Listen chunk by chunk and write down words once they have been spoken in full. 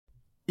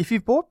If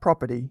you've bought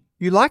property,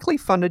 you likely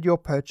funded your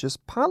purchase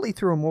partly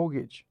through a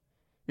mortgage.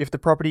 If the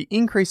property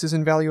increases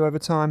in value over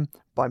time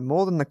by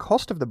more than the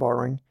cost of the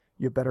borrowing,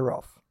 you're better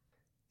off.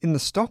 In the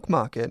stock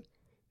market,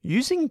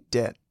 using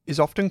debt is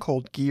often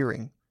called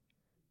gearing.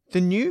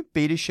 The new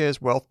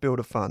BetaShares Wealth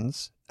Builder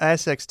funds,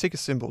 ASX ticker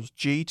symbols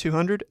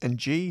G200 and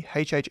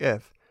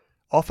GHHF,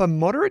 offer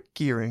moderate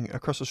gearing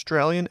across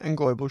Australian and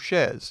global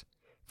shares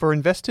for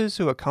investors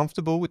who are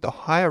comfortable with the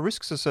higher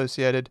risks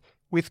associated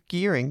with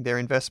gearing their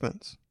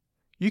investments.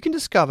 You can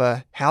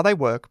discover how they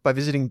work by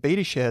visiting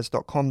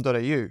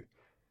betashares.com.au.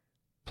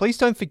 Please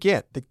don't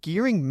forget that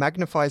gearing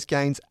magnifies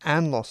gains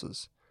and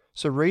losses,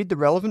 so read the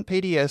relevant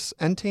PDS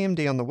and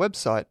TMD on the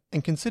website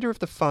and consider if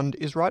the fund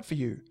is right for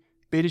you.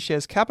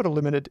 BetaShares Capital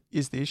Limited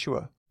is the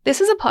issuer. This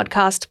is a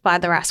podcast by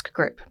the Rask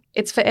Group.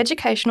 It's for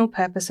educational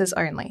purposes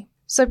only.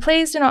 So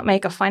please do not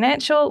make a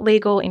financial,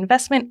 legal,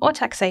 investment or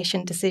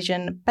taxation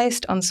decision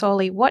based on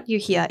solely what you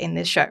hear in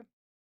this show.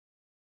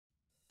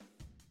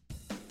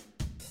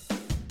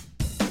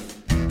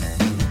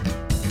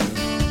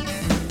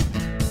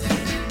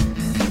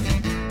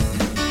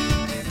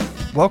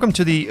 Welcome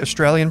to the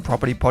Australian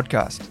Property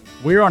Podcast.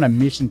 We're on a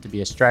mission to be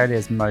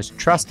Australia's most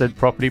trusted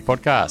property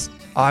podcast.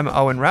 I'm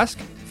Owen Rask,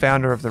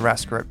 founder of the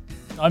Rask Group.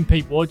 I'm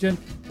Pete Wargent,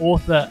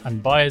 author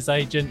and buyer's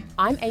agent.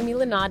 I'm Amy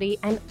Lunardi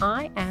and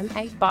I am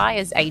a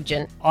buyer's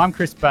agent. I'm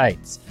Chris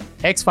Bates,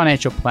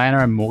 ex-financial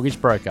planner and mortgage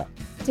broker.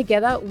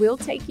 Together, we'll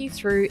take you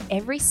through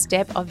every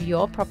step of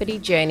your property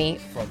journey.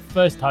 From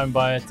first home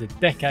buyer to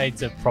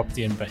decades of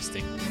property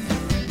investing.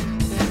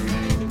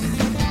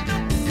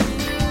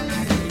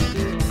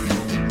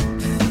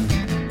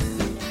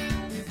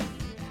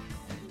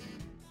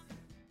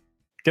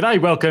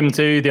 G'day, welcome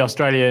to the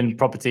Australian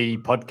Property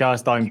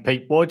Podcast. I'm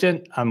Pete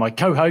Wargent and my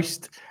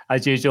co-host,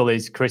 as usual,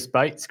 is Chris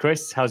Bates.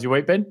 Chris, how's your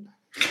week been?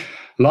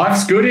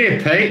 Life's good here,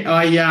 Pete.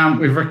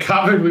 We've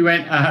recovered. We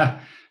went a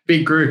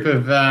big group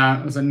of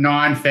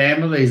 9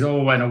 families,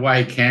 all went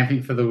away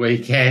camping for the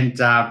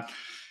weekend,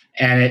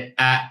 and it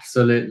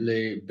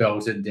absolutely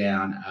belted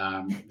down.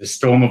 The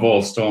storm of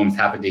all storms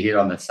happened to hit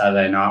on the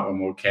Saturday night when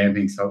we were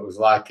camping, so it was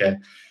like a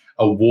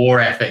war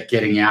effort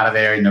getting out of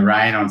there in the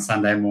rain on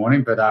Sunday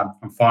morning, but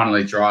I'm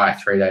finally dry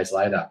 3 days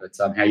later. But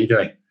how are you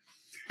doing?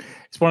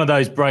 It's one of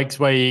those breaks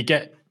where you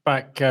get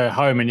back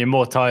home and you're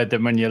more tired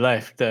than when you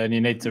left, and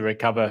you need to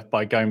recover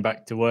by going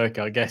back to work,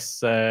 I guess.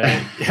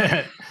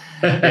 Yeah,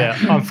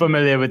 I'm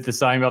familiar with the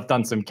same. I've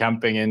done some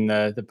camping in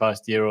the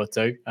past year or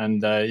two,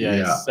 and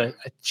it's a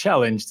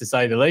challenge to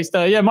say the least.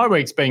 My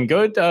week's been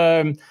good.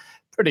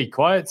 Pretty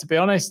quiet, to be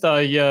honest.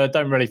 I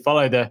don't really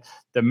follow the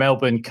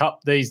Melbourne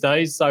Cup these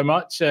days so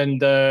much.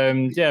 And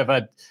I've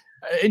had,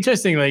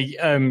 interestingly,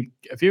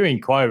 a few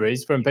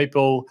inquiries from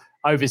people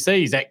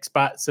overseas,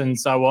 expats and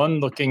so on,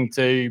 looking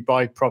to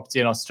buy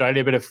property in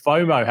Australia. A bit of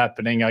FOMO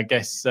happening, I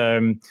guess.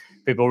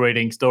 People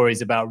reading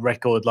stories about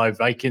record low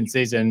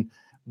vacancies and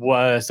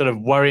were sort of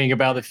worrying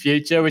about the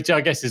future, which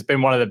I guess has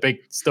been one of the big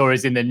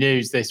stories in the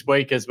news this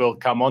week, as we'll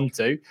come on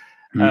to.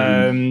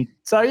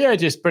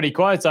 Just pretty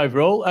quiet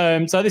overall.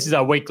 So this is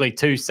our weekly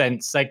 2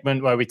 cent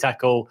segment where we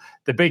tackle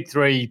the big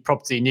 3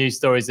 property news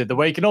stories of the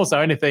week and also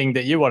anything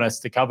that you want us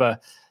to cover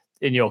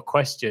in your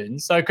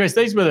questions. So Chris,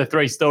 these were the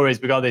 3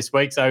 stories we got this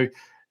week. So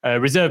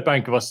Reserve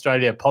Bank of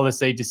Australia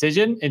policy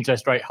decision,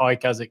 interest rate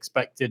hike as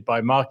expected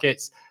by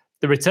markets.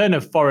 The return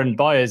of foreign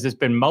buyers. There's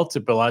been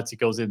multiple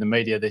articles in the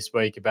media this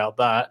week about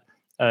that,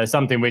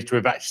 something which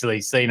we've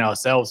actually seen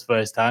ourselves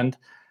firsthand.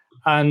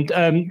 And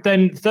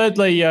then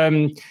thirdly,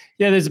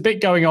 there's a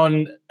bit going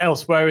on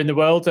elsewhere in the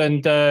world.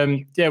 And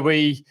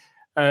we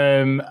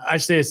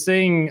actually are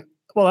seeing,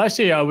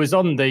 I was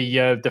on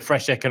the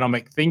Fresh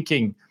Economic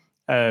Thinking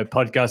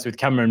podcast with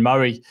Cameron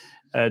Murray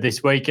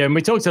this week. And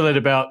we talked a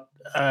little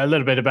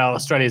bit about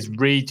Australia's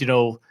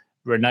regional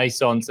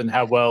renaissance and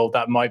how well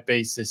that might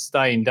be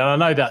sustained. And I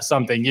know that's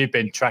something you've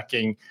been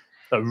tracking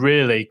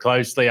really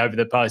closely over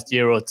the past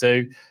year or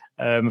two.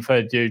 I've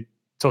heard you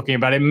talking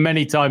about it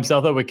many times. So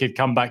I thought we could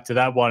come back to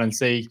that one and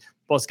see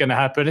what's going to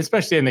happen,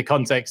 especially in the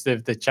context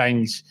of the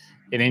change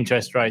in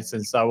interest rates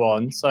and so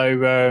on.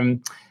 So,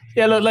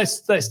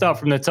 let's start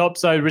from the top.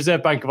 So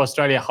Reserve Bank of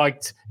Australia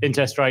hiked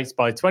interest rates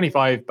by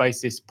 25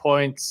 basis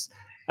points.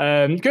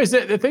 Because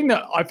the thing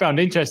that I found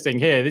interesting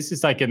here, this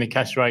is taking the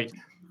cash rate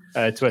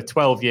to a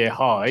 12-year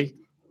high,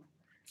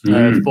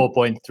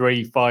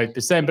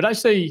 4.35%. But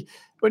actually,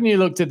 when you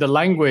looked at the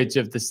language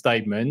of the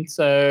statement,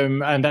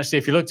 and actually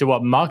if you looked at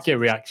what market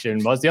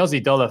reaction was, the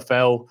Aussie dollar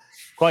fell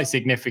quite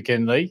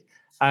significantly,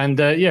 and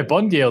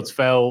bond yields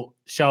fell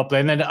sharply.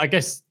 And then I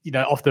guess,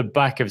 off the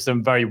back of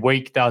some very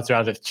weak data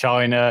out of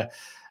China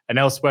and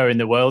elsewhere in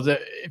the world,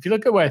 if you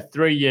look at where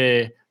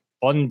 3-year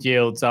bond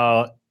yields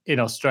are in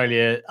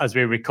Australia as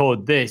we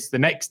record this, the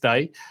next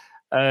day,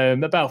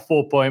 about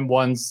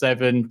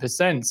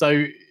 4.17%. So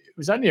it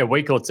was only a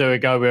week or two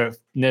ago we were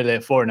nearly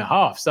at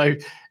 4.5%. So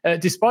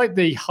despite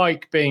the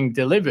hike being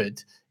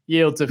delivered,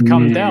 yields have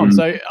come down.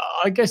 So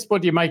I guess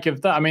what do you make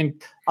of that? I mean,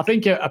 I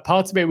think a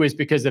part of it was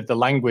because of the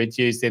language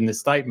used in the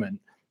statement.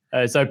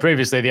 So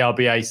previously the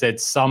RBA said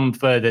some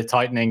further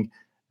tightening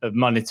of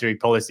monetary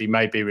policy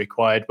may be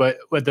required. But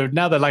whether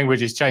now the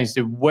language has changed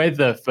to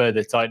whether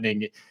further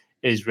tightening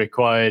is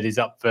required is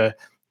up for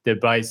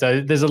debate.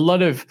 So there's a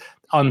lot of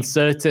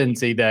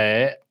uncertainty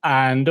there.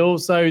 And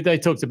also they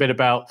talked a bit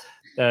about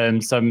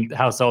some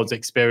households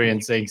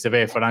experiencing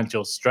severe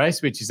financial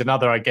stress, which is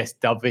another, I guess,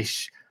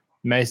 dovish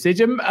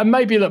message. And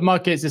maybe look,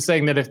 markets are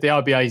saying that if the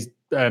RBA is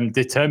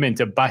determined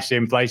to bash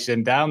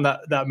inflation down,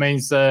 that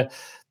means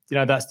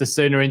that's the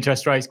sooner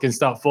interest rates can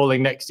start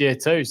falling next year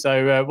too.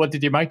 So what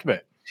did you make of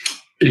it?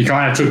 You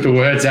kind of took the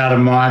words out of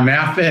my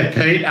mouth there,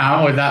 Pete,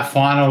 with that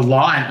final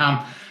line.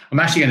 I'm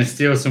actually going to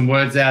steal some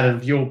words out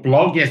of your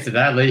blog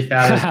yesterday, leaf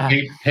out of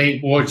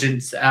Pete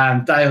Wargent's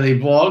daily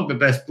blog, the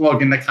best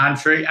blog in the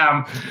country.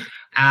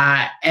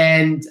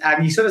 And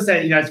you sort of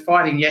said, it's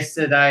fighting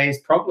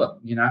yesterday's problem.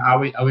 Are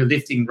we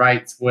lifting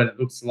rates when it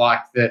looks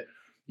like that,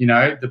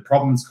 the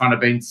problem's kind of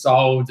been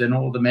solved and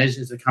all the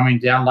measures are coming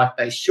down like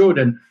they should?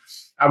 And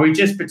are we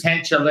just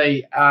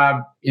potentially,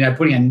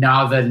 putting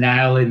another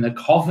nail in the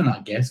coffin,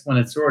 I guess, when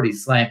it's already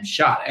slammed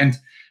shut? And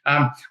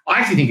I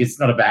actually think it's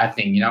not a bad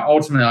thing.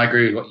 Ultimately, I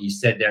agree with what you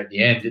said there at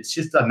the end. It's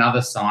just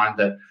another sign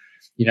that,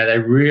 they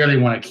really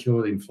want to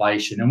kill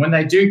inflation. And when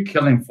they do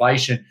kill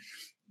inflation,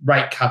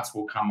 rate cuts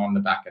will come on the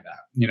back of that.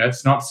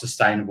 It's not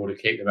sustainable to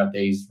keep them at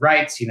these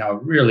rates.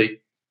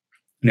 Really,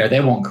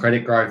 they want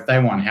credit growth.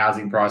 They want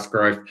housing price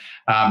growth.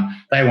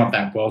 They want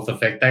that wealth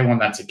effect. They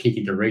want that to kick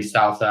into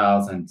resale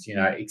sales and,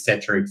 et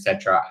cetera, et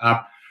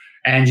cetera.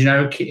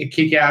 And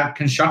kick our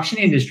construction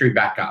industry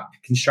back up.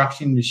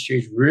 Construction industry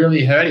is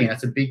really hurting.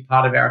 That's a big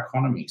part of our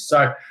economy.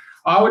 So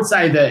I would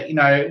say that,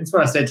 it's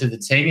what I said to the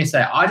team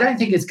yesterday. I don't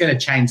think it's going to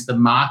change the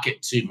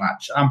market too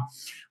much.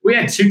 We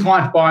had 2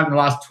 clients buy in the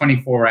last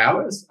 24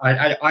 hours.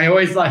 I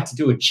always like to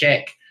do a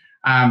check.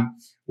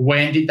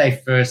 When did they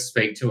first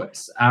speak to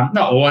us?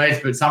 Not always,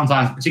 but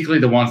sometimes,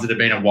 particularly the ones that have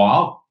been a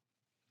while.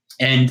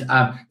 And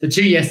the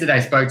 2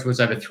 yesterday spoke to us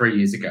over 3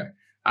 years ago.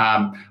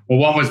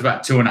 One was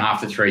about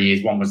 2.5 to 3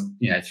 years. One was,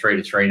 3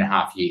 to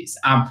 3.5 years.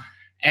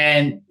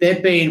 And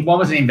one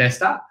was an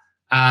investor,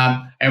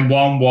 and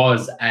one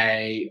was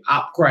a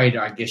upgrader,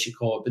 I guess you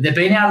call it. But they've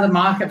been out of the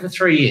market for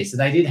 3 years. So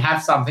they did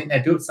have something. They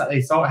built something.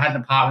 They had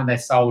an apartment. They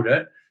sold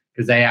it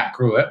because they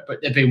outgrew it.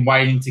 But they've been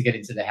waiting to get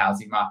into the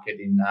housing market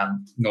in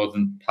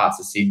northern parts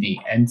of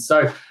Sydney. And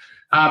so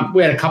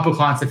we had a couple of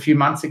clients a few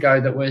months ago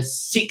that were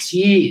 6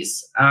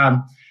 years,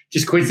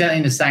 just coincidentally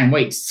in the same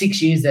week.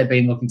 6 years they've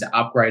been looking to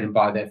upgrade and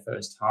buy their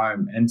first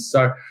home. And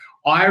so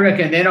I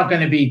reckon they're not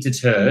going to be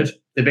deterred.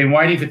 They've been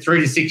waiting for 3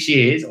 to 6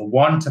 years or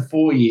 1 to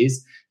 4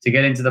 years to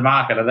get into the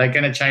market. Are they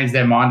going to change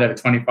their mind over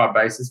 25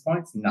 basis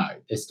points? No,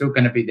 they're still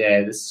going to be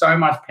there. There's so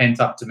much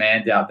pent-up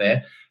demand out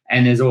there.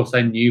 And there's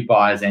also new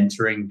buyers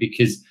entering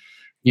because,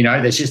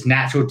 there's just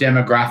natural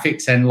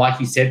demographics. And like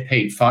you said,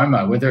 Pete,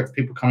 FOMO, whether it's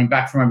people coming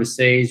back from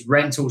overseas,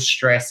 rental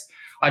stress.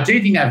 I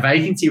do think that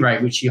vacancy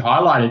rate, which you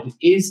highlighted,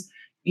 is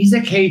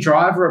a key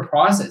driver of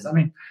prices. I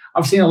mean,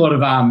 I've seen a lot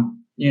of,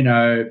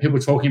 people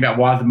talking about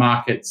why the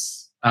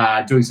market's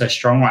doing so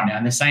strong right now.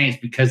 And they're saying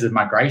it's because of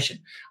migration.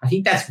 I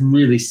think that's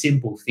really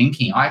simple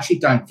thinking. I actually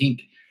don't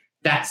think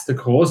that's the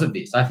cause of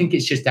this. I think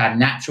it's just our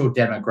natural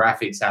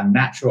demographics, our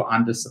natural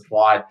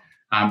undersupplied,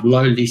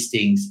 low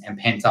listings and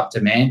pent-up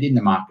demand in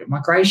the market.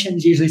 Migration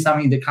is usually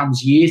something that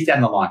comes years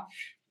down the line.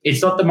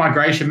 It's not the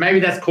migration. Maybe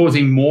that's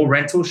causing more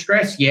rental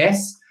stress,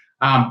 yes.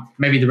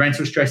 Maybe the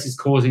rental stress is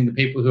causing the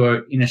people who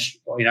are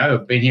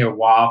have been here a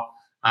while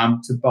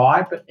to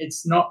buy, but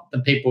it's not the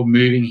people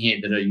moving here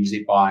that are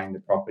usually buying the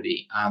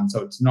property.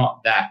 So it's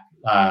not that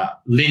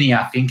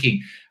linear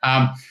thinking.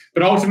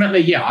 But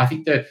ultimately, I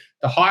think the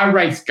higher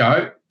rates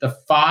go, the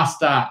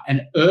faster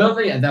and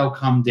earlier they'll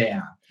come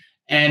down.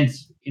 And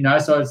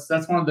so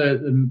that's one of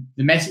the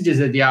messages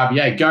of the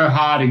RBA. Go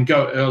hard and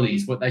go early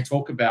is what they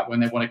talk about when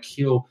they want to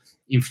kill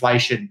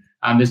inflation.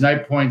 There's no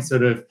point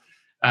sort of,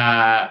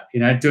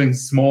 doing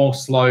small,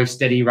 slow,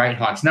 steady rate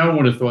hikes. No one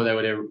would have thought they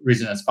would have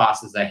risen as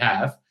fast as they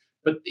have.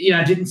 But,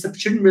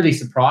 shouldn't really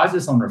surprise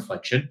us on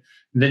reflection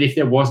that if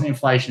there was an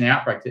inflation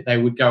outbreak, that they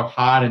would go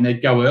hard and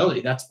they'd go early.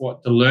 That's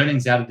what the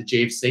learnings out of the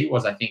GFC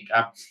was, I think,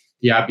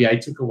 the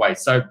RBA took away.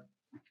 So,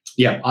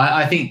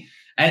 I think,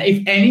 and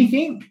if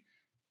anything,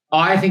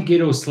 I think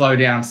it'll slow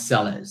down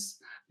sellers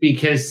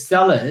because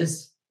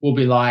sellers will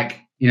be like,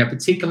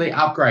 particularly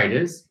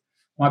upgraders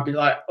might be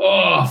like,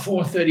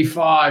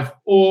 435,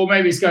 or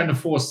maybe it's going to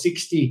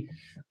 460.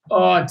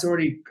 Oh, it's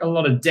already a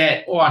lot of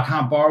debt. Oh, I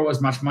can't borrow as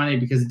much money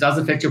because it does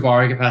affect your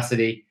borrowing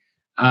capacity.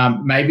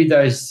 Maybe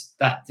let's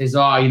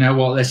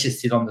just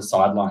sit on the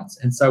sidelines.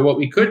 And so what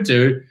we could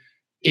do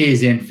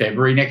is in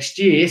February next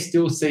year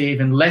still see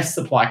even less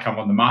supply come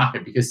on the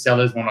market because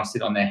sellers want to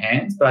sit on their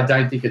hands. But I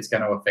don't think it's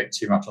going to affect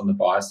too much on the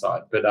buyer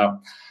side. But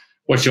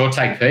what's your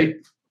take,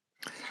 Pete?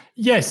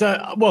 Yes.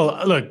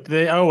 Look,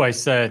 I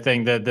always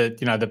think that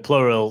the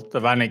plural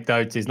of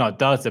anecdotes is not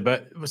data,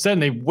 but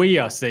certainly we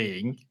are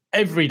seeing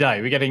every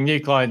day, we're getting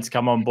new clients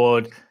come on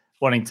board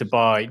wanting to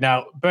buy.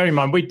 Now, bear in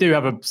mind, we do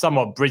have a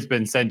somewhat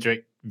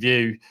Brisbane-centric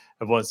view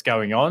of what's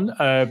going on.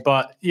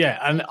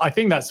 And I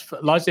think that's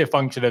largely a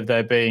function of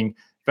there being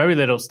very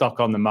little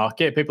stock on the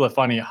market. People are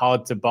finding it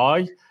hard to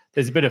buy.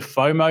 There's a bit of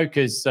FOMO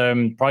because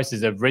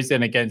prices have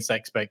risen against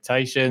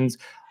expectations.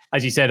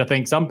 As you said, I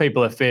think some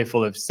people are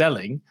fearful of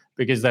selling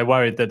because they're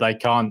worried that they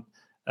can't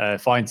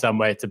find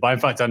somewhere to buy. In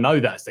fact, I know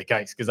that's the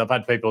case because I've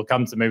had people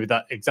come to me with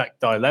that exact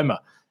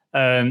dilemma.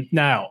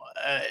 Now,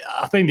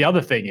 I think the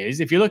other thing is,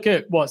 if you look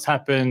at what's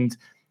happened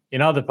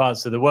in other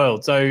parts of the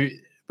world, so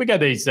we get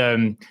these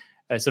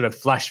sort of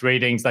flash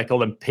readings, they call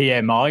them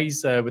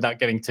PMIs, without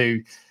getting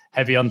too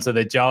heavy onto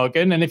the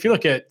jargon. And if you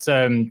look at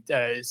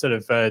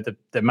the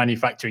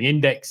manufacturing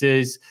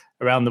indexes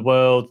around the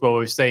world, well,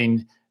 we've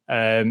seen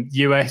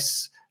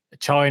US,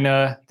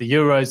 China, the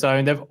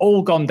Eurozone, they've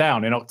all gone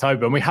down in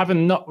October, and we have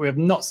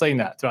not seen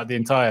that throughout the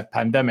entire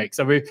pandemic.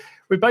 So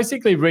we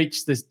basically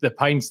reached the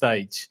pain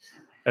stage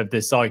of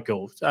the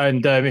cycle.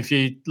 And if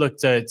you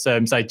looked at,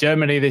 say,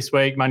 Germany this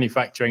week,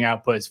 manufacturing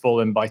output has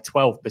fallen by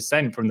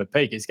 12% from the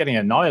peak. It's getting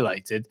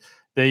annihilated.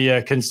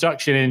 The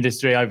construction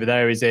industry over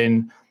there is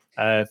in,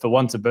 for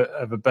want of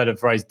a better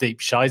phrase, deep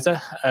shizer.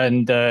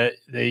 And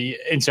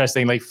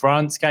interestingly,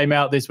 France came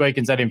out this week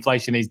and said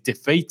inflation is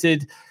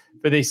defeated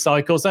for this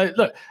cycle. So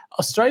look,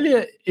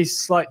 Australia is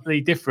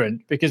slightly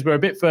different because we're a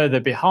bit further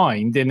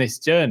behind in this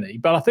journey,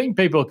 but I think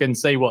people can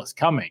see what's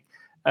coming.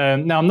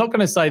 Now, I'm not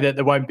going to say that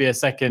there won't be a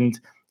second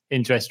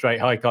interest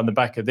rate hike on the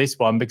back of this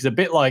one, because a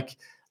bit like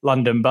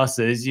London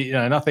buses,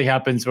 nothing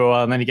happens for a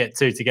while and then you get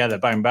two together,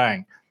 bang,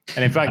 bang.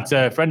 And in fact,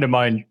 a friend of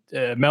mine,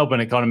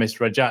 Melbourne economist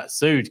Rajat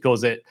Sood,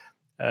 calls it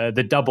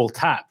the double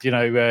tap,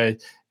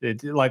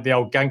 like the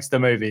old gangster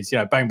movies,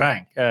 bang,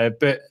 bang.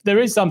 But there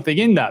is something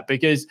in that,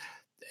 because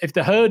if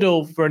the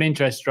hurdle for an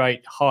interest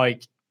rate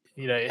hike,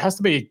 it has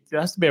to be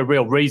a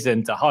real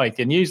reason to hike.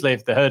 And usually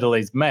if the hurdle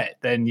is met,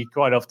 then you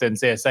quite often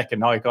see a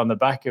second hike on the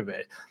back of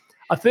it.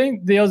 I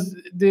think the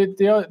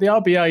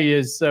RBA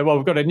is,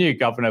 we've got a new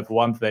governor for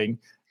one thing,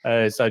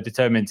 so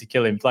determined to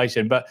kill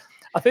inflation. But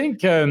I think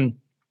given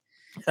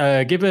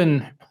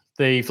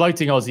the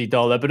floating Aussie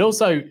dollar, but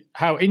also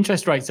how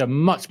interest rates are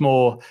much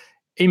more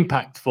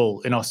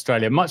impactful in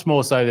Australia, much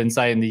more so than,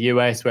 say, in the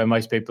US, where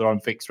most people are on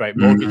fixed rate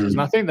mortgages.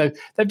 And I think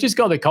they've just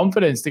got the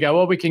confidence to go,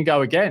 well, we can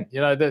go again.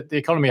 The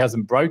economy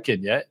hasn't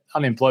broken yet.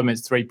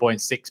 Unemployment's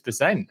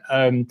 3.6%.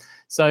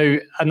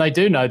 And they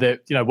do know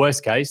that,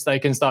 worst case, they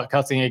can start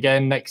cutting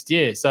again next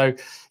year. So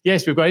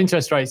yes, we've got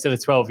interest rates at a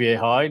 12-year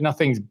high.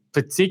 Nothing's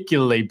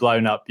particularly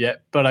blown up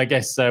yet, but I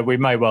guess we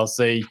may well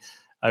see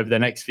over the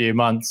next few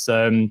months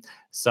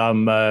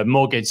some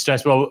mortgage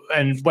stress. Well,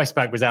 and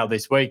Westpac was out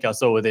this week, I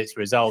saw, with its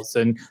results.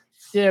 And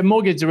yeah,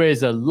 mortgage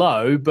arrears are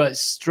low, but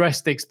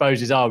stressed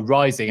exposures are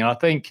rising. And I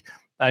think,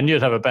 and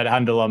you'd have a better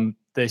handle on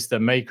this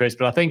than me, Chris,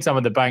 but I think some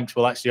of the banks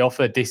will actually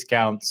offer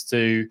discounts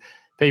to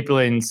people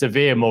in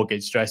severe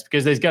mortgage stress,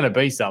 because there's going to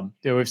be some.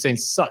 We've seen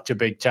such a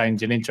big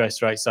change in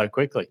interest rates so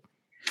quickly.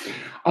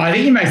 I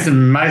think you made some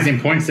amazing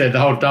points there, the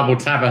whole double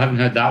tap. I haven't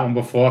heard that one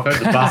before. I've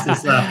heard the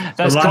buses.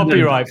 That's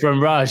copyright from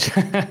Raj.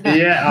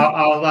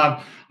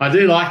 Yeah, I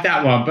do like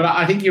that one. But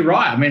I think you're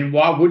right. I mean,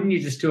 why wouldn't you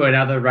just do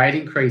another rate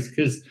increase?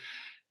 Because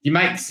you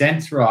make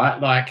sense, right?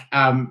 Like,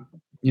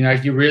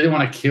 if you really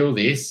want to kill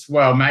this,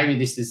 well, maybe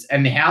this is,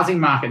 and the housing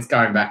market's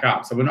going back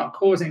up. So we're not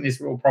causing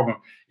this real problem.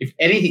 If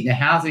anything, the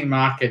housing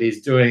market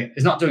is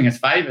not doing us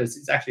favors.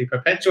 It's actually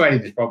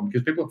perpetuating this problem,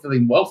 because people are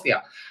feeling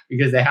wealthier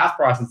because their house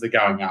prices are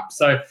going up.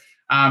 So,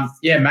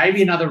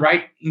 maybe another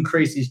rate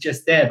increase is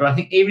just there. But I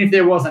think even if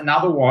there was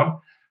another one,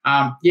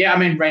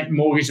 rent,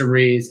 mortgage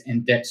arrears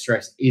and debt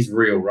stress is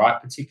real,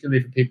 right?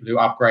 Particularly for people who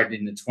upgraded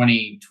in the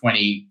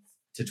 2020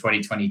 to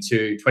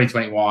 2022,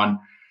 2021.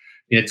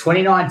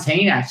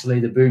 2019, actually,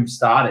 the boom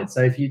started.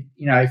 So if you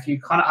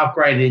kind of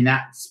upgraded in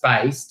that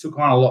space, took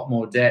on a lot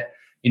more debt,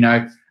 and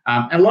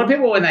a lot of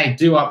people, when they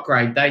do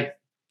upgrade,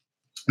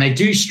 they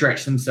do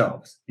stretch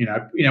themselves.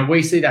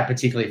 We see that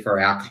particularly for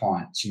our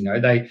clients.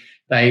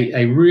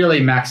 They really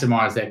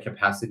maximize their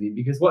capacity,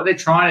 because what they're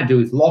trying to do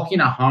is lock in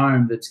a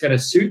home that's going to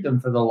suit them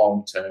for the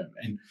long term.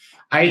 And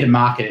the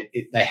market,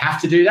 they have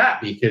to do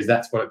that because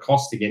that's what it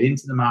costs to get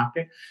into the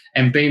market.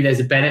 And B, there's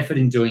a benefit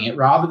in doing it,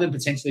 rather than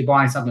potentially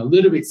buying something a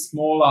little bit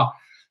smaller,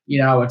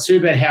 a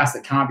two-bed house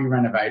that can't be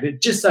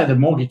renovated, just so the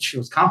mortgage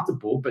feels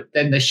comfortable, but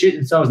then they shoot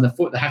themselves in the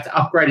foot. They have to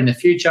upgrade in the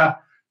future.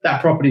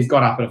 That property's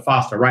gone up at a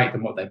faster rate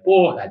than what they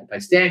bought. They had to pay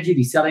stamp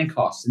duty, selling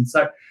costs. And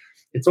so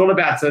it's all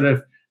about sort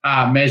of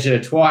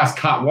measure twice,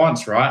 cut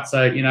once, right?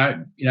 So,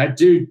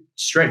 do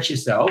stretch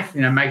yourself,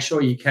 make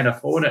sure you can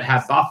afford it,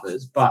 have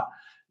buffers, but,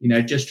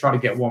 just try to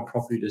get one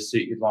property to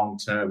suit you long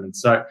term. And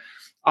so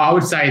I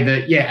would say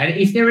that, and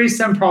if there is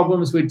some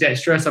problems with debt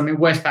stress, I mean,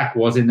 Westpac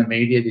was in the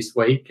media this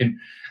week, and,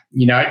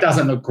 it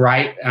doesn't look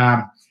great,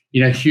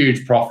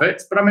 huge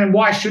profits. But I mean,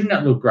 why shouldn't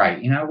it look great?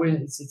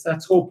 It's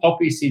that tall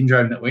poppy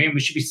syndrome that we're in. We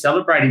should be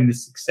celebrating the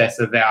success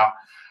of our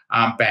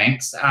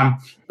banks,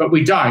 but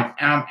we don't.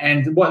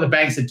 And what the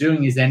banks are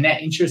doing is their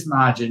net interest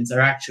margins are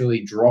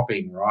actually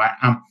dropping, right?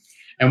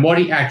 And what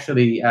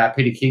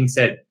Peter King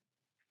said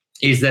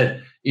is that,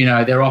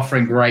 they're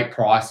offering great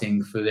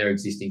pricing for their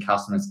existing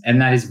customers. And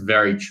that is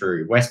very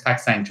true. Westpac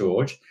St.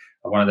 George,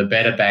 are one of the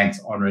better banks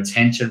on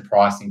retention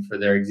pricing for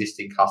their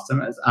existing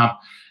customers.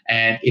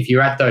 And if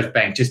you're at those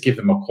banks, just give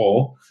them a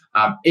call.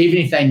 Even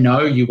if they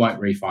know you won't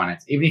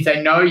refinance, even if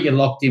they know you're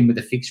locked in with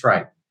a fixed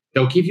rate,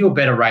 they'll give you a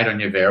better rate on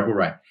your variable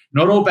rate.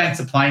 Not all banks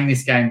are playing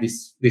this game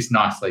this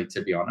nicely,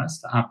 to be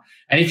honest.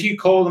 And if you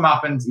call them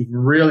up and you're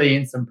really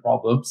in some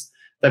problems,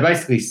 they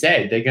basically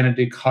said they're going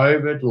to do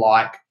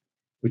COVID-like,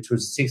 which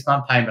was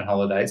 6-month payment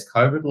holidays,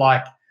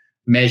 COVID-like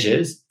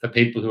measures for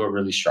people who are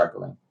really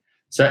struggling.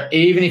 So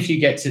even if you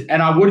get to,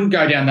 and I wouldn't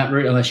go down that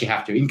route unless you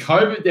have to. In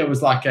COVID, there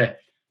was like a,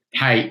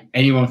 hey,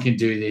 anyone can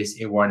do this,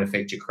 it won't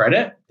affect your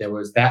credit. There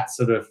was that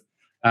sort of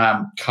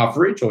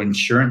coverage or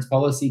insurance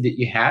policy that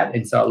you had.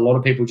 And so a lot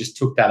of people just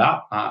took that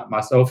up,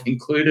 myself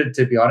included,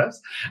 to be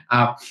honest.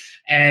 But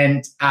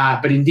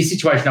in this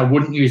situation, I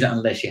wouldn't use it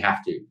unless you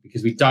have to,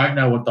 because we don't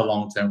know what the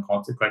long-term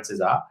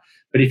consequences are.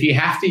 But if you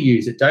have to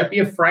use it, don't be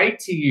afraid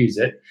to use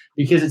it,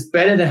 because it's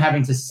better than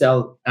having to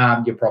sell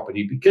your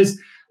property. Because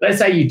let's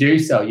say you do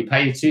sell, you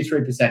pay your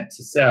 2-3%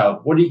 to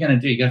sell. What are you going to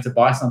do? You're going to have to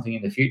buy something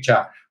in the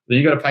future. Then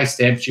you've got to pay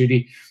stamp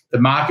duty. The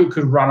market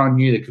could run on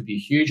you. There could be a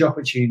huge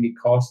opportunity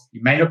cost.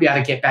 You may not be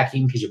able to get back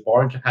in because your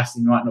borrowing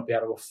capacity might not be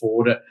able to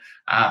afford it.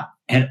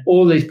 And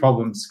all these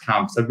problems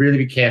come. So really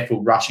be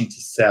careful rushing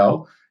to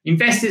sell.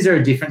 Investors are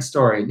a different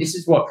story. This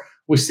is what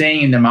we're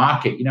seeing in the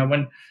market. You know,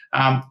 when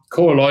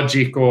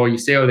CoreLogic, or you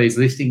see all these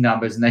listing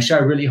numbers and they show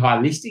really high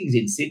listings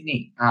in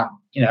Sydney,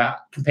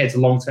 compared to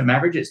long-term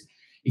averages.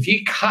 If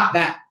you cut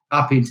that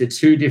up into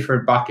two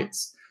different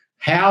buckets,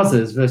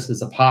 houses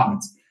versus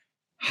apartments,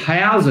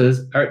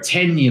 houses are at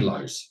 10-year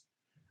lows.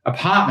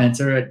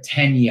 Apartments are at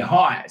 10-year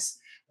highs,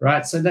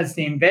 right? So that's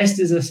the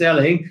investors are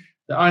selling.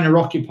 The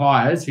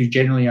owner-occupiers, who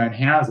generally own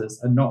houses,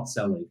 are not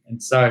selling.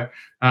 And so,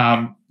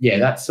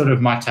 that's sort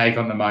of my take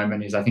on the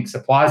moment. Is I think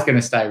supply is going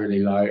to stay really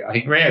low. I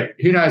think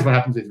who knows what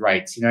happens with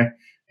rates? You know,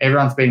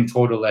 everyone's been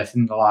taught a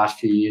lesson in the last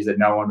few years that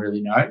no one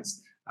really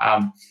knows.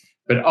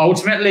 But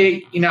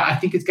ultimately, I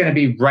think it's going to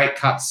be rate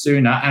cuts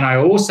sooner. And I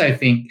also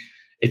think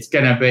it's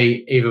going to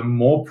be even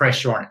more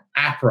pressure on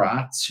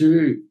APRA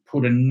to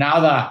put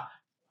another,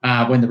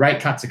 when the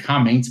rate cuts are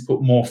coming, to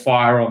put more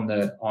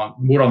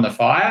wood on the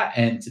fire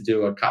and to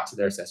do a cut to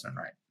their assessment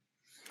rate.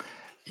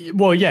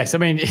 Well, yes. I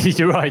mean,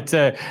 you're right.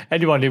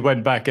 Anyone who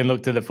went back and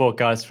looked at the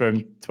forecast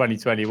from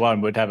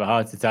 2021 would have a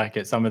heart attack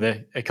at some of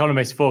the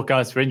economists'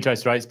 forecasts for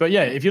interest rates. But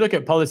yeah, if you look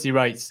at policy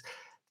rates,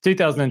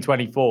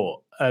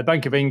 2024,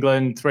 Bank of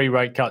England, 3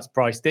 rate cuts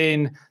priced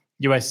in,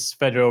 US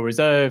Federal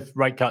Reserve,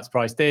 rate cuts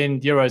priced in,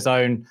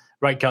 Eurozone,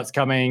 rate cuts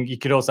coming. You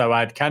could also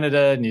add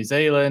Canada, New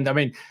Zealand. I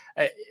mean,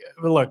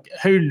 look,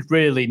 who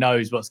really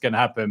knows what's going to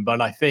happen?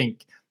 But I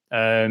think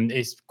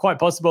it's quite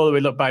possible that we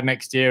look back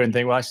next year and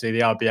think, well, actually, the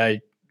RBA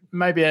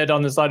maybe erred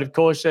on the side of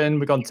caution.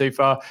 We've gone too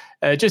far.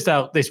 Just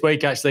out this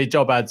week, actually,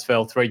 job ads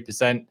fell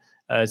 3%.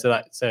 So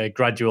that's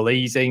gradual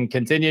easing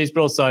continues.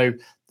 But also,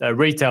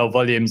 retail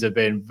volumes have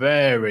been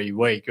very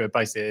weak. We're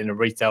basically in a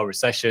retail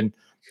recession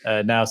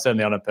now,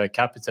 certainly on a per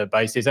capita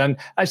basis. And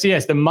actually,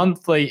 yes, the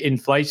monthly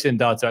inflation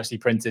data actually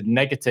printed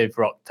negative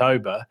for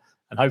October.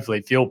 And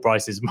hopefully fuel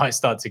prices might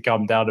start to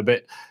come down a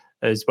bit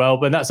as well.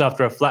 But that's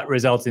after a flat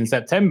result in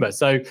September.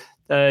 So,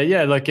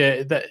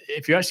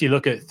 if you actually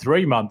look at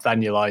 3-month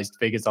annualized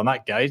figures on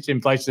that gauge,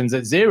 inflation's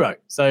at 0.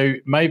 So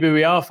maybe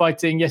we are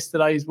fighting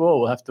yesterday's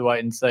war. We'll have to wait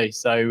and see.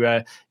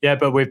 So,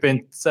 but we've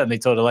been certainly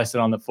taught a lesson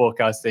on the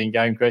forecasting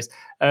game, Chris.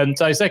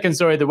 So second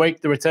story of the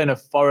week, the return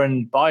of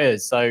foreign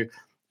buyers. So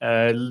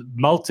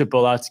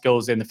multiple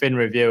articles in the Fin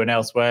Review and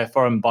elsewhere,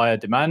 foreign buyer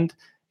demand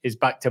is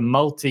back to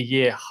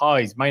multi-year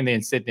highs, mainly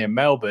in Sydney and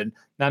Melbourne.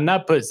 Now,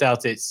 NAB puts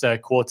out its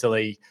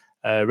quarterly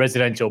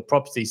residential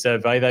property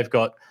survey. They've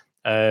got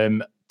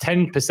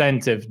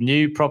 10% of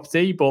new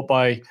property bought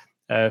by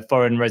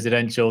foreign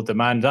residential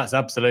demand. That's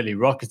absolutely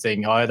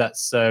rocketing high.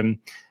 That's the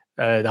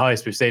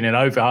highest we've seen in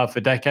over half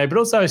a decade. But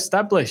also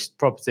established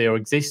property or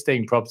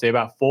existing property,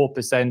 about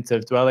 4%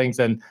 of dwellings.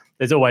 And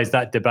there's always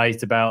that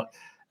debate about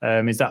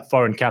is that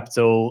foreign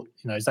capital,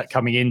 is that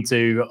coming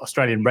into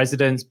Australian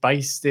residents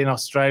based in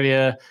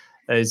Australia?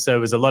 So there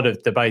was a lot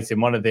of debate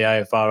in one of the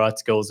AFR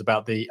articles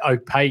about the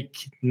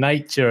opaque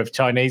nature of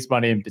Chinese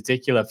money in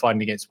particular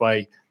finding its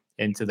way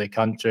into the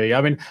country.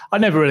 I mean, I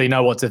never really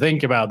know what to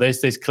think about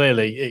this. It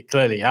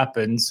clearly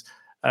happens.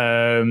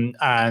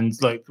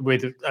 And look,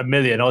 with 1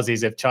 million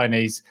Aussies of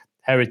Chinese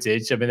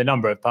heritage, I mean, the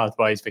number of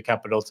pathways for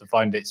capital to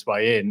find its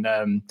way in,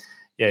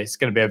 it's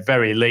going to be a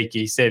very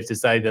leaky sieve, to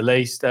say the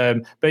least.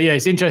 But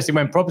it's interesting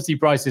when property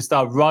prices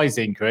start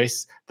rising,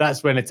 Chris,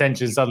 that's when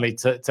attention suddenly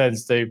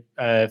turns to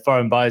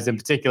foreign buyers and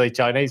particularly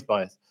Chinese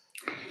buyers.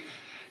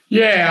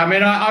 Yeah, I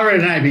mean, I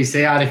read an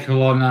ABC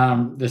article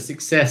on the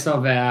success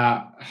of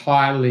our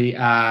highly,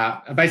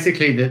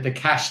 basically the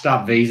cashed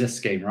up visa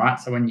scheme, right?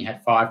 So when you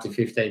had 5 to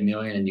 15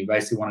 million and you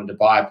basically wanted to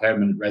buy a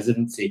permanent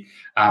residency,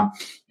 I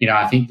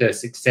think the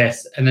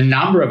success and the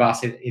number of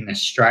us in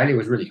Australia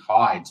was really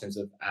high in terms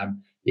of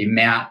the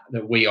amount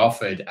that we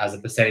offered as a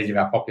percentage of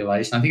our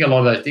population. I think a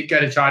lot of those did go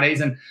to Chinese,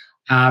 and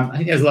I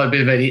think there's a lot of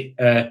bit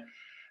of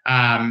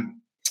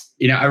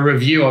a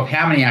review of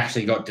how many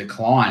actually got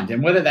declined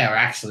and whether they were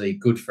actually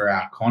good for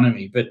our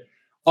economy. But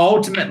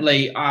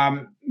ultimately,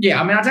 I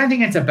don't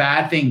think it's a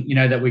bad thing,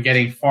 that we're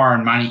getting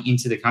foreign money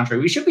into the country.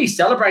 We should be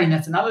celebrating.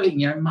 That's another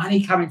thing,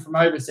 money coming from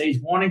overseas,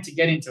 wanting to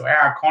get into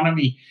our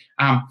economy.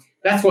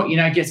 That's what,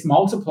 gets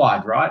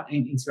multiplied, right,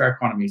 into our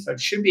economy. So it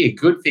should be a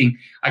good thing.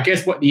 I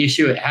guess what the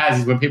issue it has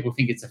is when people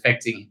think it's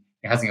affecting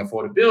housing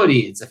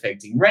affordability, it's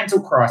affecting rental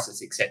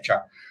crisis,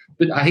 etc.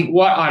 But I think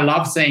what I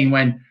love seeing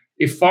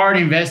if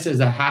foreign investors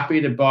are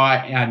happy to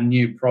buy our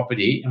new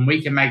property and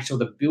we can make sure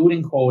the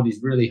building quality is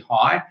really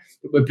high,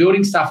 that we're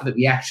building stuff that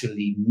we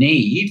actually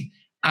need,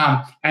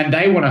 and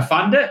they want to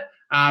fund it,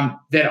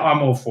 then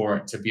I'm all for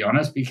it, to be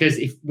honest, because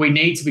if we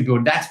need to be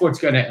building, that's what's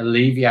going to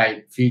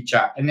alleviate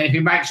future. And then if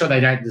you make sure they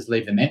don't just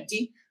leave them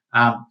empty,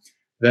 that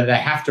they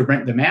have to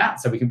rent them out,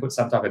 so we can put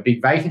some type of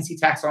big vacancy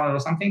tax on it or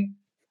something,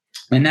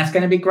 and that's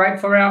going to be great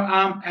for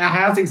our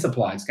housing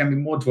supply. It's going to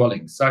be more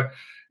dwellings. So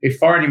if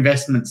foreign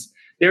investments,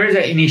 there is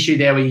an issue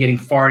there where you're getting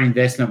foreign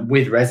investment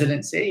with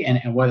residency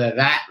and whether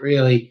that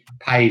really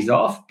pays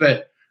off.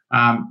 But,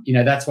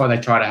 that's why they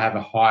try to have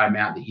a high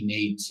amount that you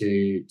need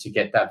to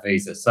get that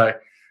visa. So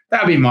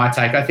that would be my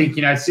take. I think,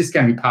 it's just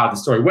going to be part of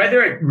the story.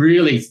 Whether it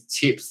really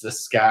tips the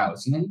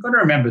scales, you've got to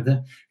remember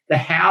the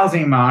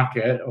housing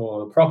market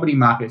or the property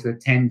market is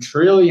worth $10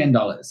 trillion.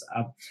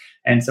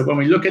 And so when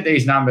we look at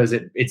these numbers,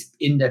 it's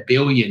in the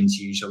billions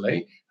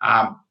usually,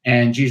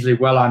 and usually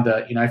well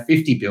under,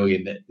 50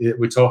 billion that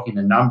we're talking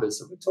the numbers.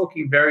 So we're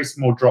talking very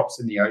small drops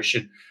in the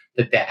ocean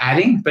that they're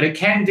adding, but it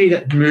can do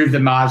that, move the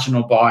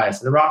marginal buyer.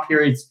 So there are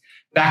periods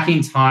back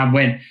in time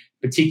when,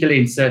 particularly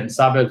in certain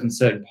suburbs and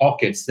certain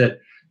pockets, that,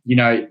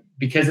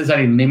 because there's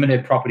only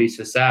limited properties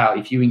for sale,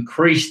 if you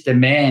increase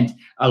demand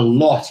a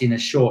lot in a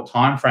short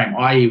time frame,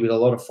 i.e. with a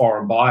lot of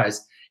foreign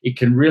buyers, it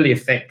can really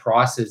affect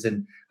prices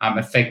and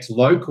affect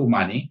local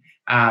money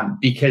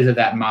because of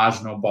that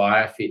marginal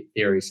buyer fit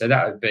theory. So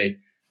that would be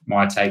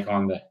my take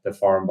on the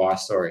foreign buyer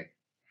story.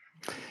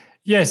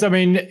 Yes, I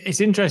mean, it's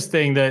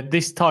interesting that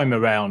this time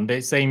around,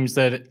 it seems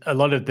that a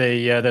lot of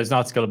there's an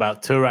article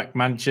about Toorak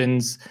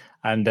mansions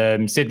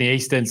and Sydney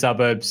eastern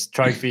suburbs,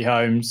 trophy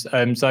homes.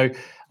 So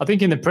I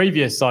think in the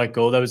previous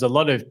cycle, there was a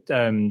lot of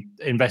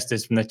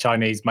investors from the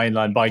Chinese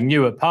mainland buying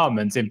new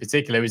apartments in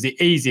particular. It was the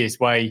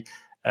easiest way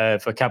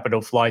for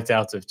capital flight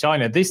out of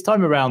China. This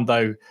time around,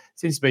 though,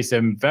 seems to be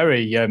some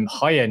very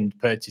high-end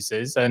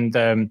purchases. And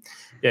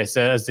yes,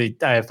 as the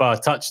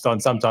AFR touched on,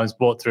 sometimes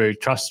bought through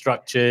trust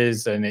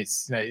structures, and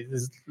there's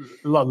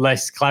a lot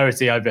less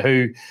clarity over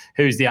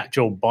who's the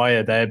actual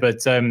buyer there.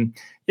 But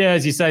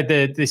as you say,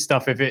 this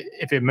stuff, if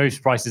it moves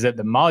prices at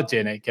the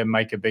margin, it can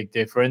make a big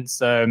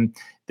difference.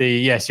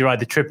 Yes, you're right.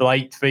 The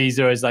 888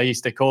 visa, as they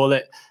used to call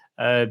it,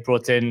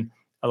 brought in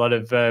a lot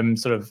of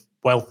sort of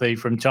wealthy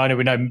from China.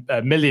 We know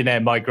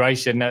millionaire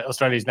migration.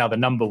 Australia is now the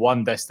number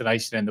one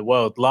destination in the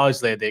world,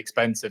 largely at the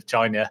expense of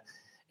China,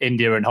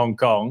 India, and Hong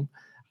Kong.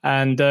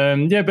 And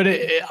but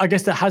I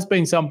guess there has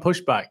been some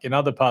pushback in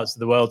other parts of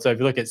the world. So if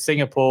you look at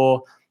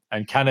Singapore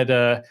and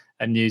Canada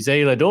and New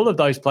Zealand, all of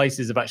those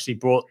places have actually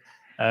brought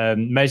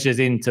measures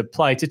into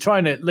play to try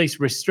and at least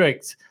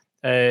restrict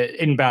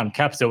inbound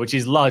capital, which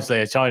is largely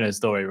a China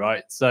story,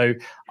 right? So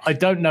I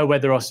don't know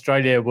whether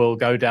Australia will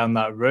go down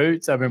that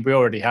route. I mean, we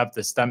already have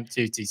the stamp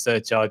duty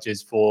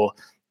surcharges for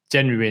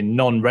genuine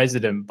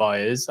non-resident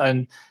buyers,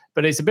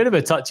 but it's a bit of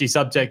a touchy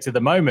subject at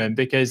the moment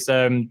because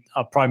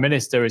our Prime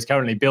Minister is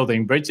currently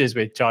building bridges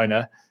with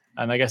China,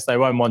 and I guess they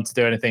won't want to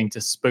do anything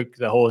to spook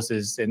the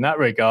horses in that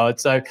regard.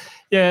 So,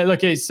 yeah,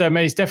 look, it's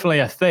definitely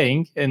a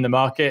thing in the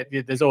market.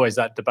 There's always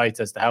that debate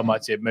as to how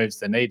much it moves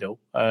the needle,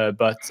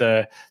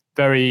 but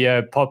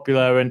very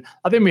popular. And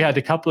I think we had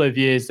a couple of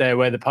years there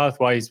where the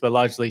pathways were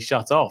largely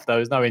shut off. There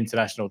was no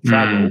international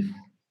travel.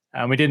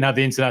 And we didn't have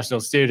the international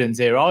students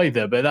here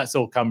either, but that's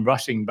all come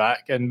rushing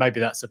back. And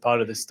maybe that's a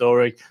part of the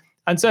story.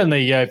 And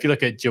certainly, if you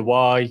look at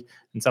Jawai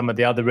and some of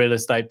the other real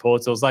estate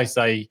portals, they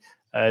say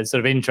sort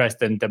of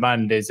interest and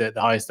demand is at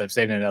the highest they've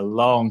seen in a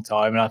long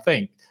time. And I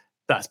think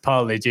that's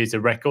partly due to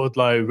record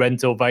low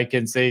rental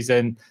vacancies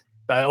and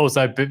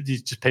also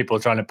just people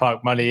trying to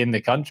park money in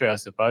the country, I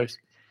suppose.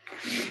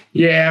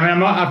 Yeah, I mean, I'm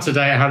not up to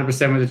date 100%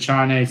 with the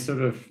Chinese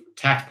sort of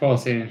tax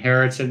policy and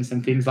inheritance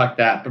and things like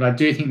that, but I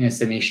do think there's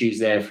some issues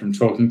there from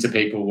talking to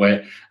people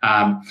where,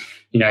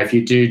 if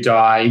you do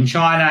die in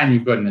China and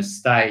you've got an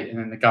estate and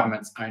then the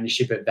government's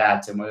ownership of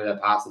that and whether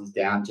that passes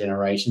down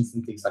generations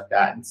and things like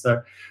that. And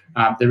so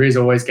there is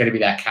always going to be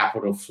that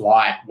capital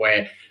flight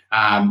where,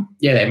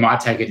 they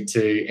might take it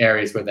to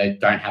areas where they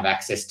don't have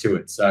access to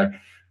it. So,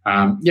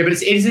 but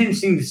it's an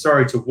interesting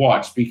story to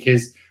watch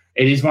because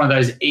it is one of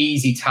those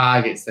easy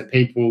targets that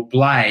people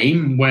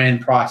blame when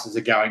prices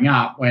are going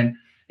up, when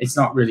it's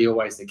not really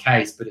always the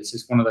case, but it's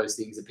just one of those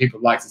things that people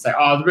like to say,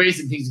 the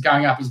reason things are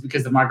going up is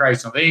because the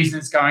migration of these,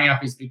 and it's going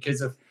up is because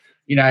of,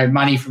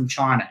 money from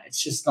China.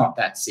 It's just not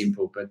that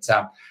simple, but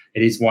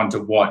it is one to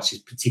watch,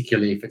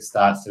 particularly if it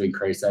starts to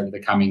increase over the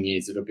coming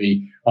years. It'll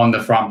be on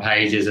the front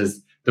pages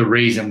as the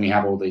reason we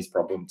have all these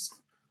problems.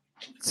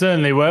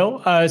 Certainly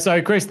will.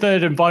 So, Chris,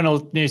 third and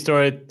final news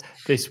story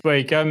this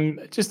week.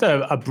 Just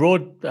a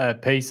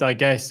broad piece, I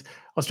guess.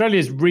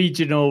 Australia's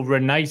regional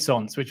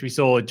renaissance, which we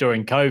saw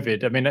during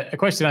COVID. I mean, a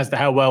question as to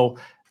how well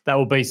that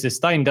will be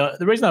sustained.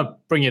 The reason I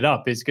bring it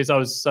up is because I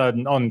was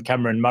on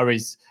Cameron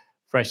Murray's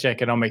Fresh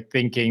Economic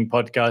Thinking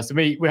podcast, and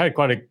we had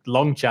quite a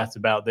long chat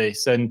about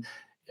this. And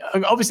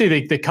obviously,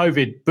 the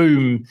COVID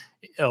boom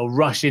or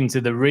rush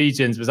into the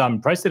regions was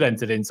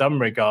unprecedented in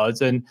some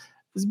regards. And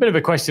there's a bit of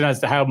a question as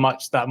to how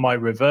much that might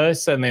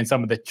reverse, and then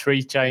some of the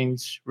tree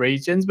change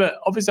regions. But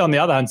obviously, on the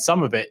other hand,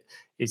 some of it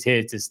is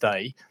here to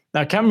stay.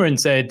 Now, Cameron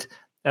said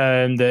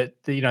that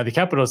the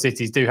capital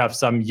cities do have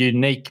some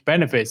unique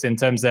benefits in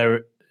terms of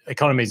their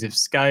economies of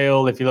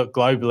scale. If you look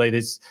globally,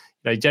 there's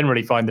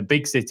generally find the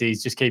big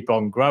cities just keep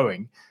on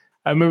growing.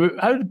 And we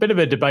had a bit of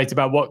a debate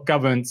about what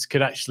governments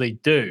could actually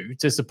do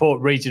to support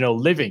regional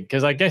living,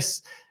 because I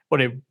guess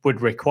what it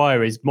would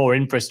require is more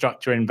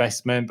infrastructure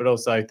investment, but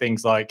also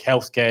things like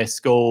healthcare,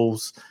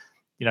 schools.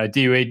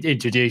 Do you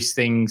introduce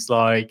things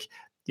like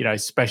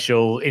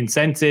special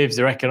incentives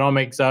or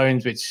economic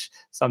zones, which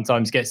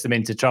sometimes gets them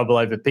into trouble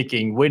over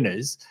picking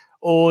winners?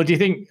 Or do you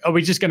think, are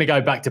we just going to go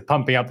back to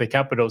pumping up the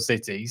capital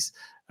cities,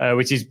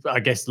 which is,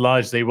 I guess,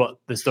 largely what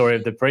the story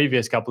of the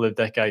previous couple of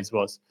decades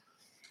was?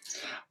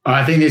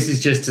 I think this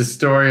is just a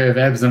story of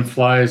ebbs and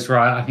flows,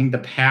 right? I think the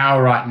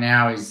power right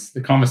now is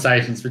the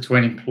conversations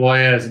between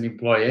employers and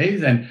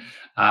employees, and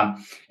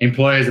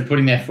employers are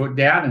putting their foot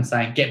down and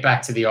saying, get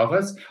back to the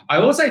office. I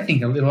also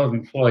think a lot of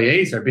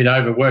employees are a bit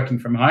over working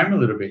from home a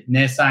little bit, and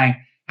they're saying,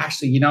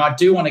 actually, I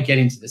do want to get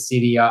into the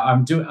city. I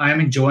am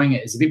enjoying it.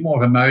 There's a bit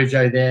more of a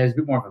mojo there. There's a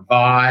bit more of a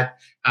vibe,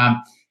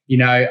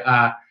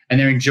 and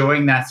they're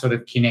enjoying that sort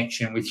of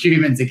connection with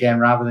humans again,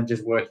 rather than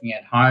just working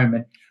at home.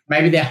 And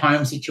maybe their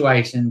home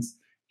situations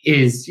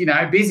is,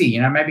 busy,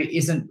 maybe it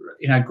isn't,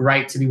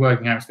 great to be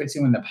working home, especially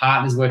when the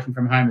partner's working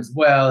from home as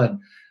well. And,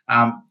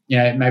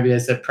 maybe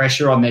there's a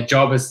pressure on their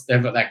job as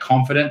they've got that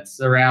confidence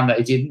around that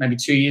they did maybe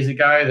 2 years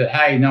ago that,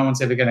 hey, no one's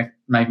ever going to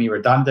make me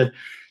redundant,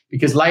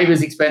 because labor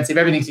is expensive.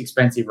 Everything's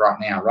expensive right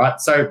now,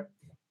 right? So,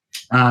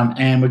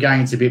 and we're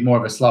going into a bit more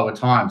of a slower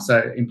time.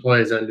 So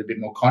employers are a little bit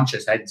more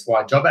conscious. Hey, that's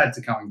why job ads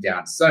are coming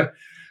down. So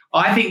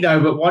I think,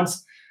 though, but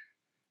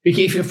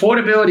if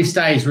affordability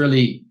stays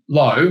really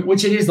low,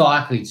 which it is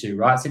likely to,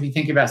 right? So if you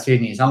think about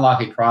Sydney, it's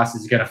unlikely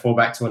prices are going to fall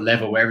back to a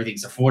level where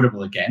everything's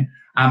affordable again.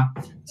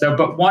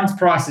 But once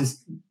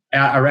prices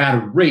are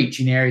out of reach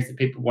in areas that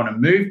people want to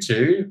move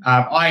to,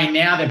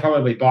 now they're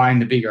probably buying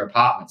the bigger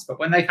apartments. But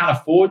when they can't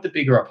afford the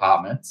bigger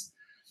apartments,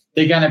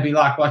 they're going to be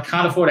like, well, I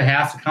can't afford a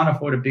house. I can't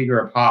afford a bigger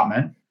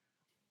apartment.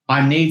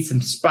 I need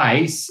some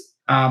space.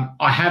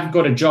 I have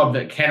got a job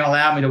that can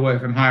allow me to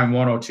work from home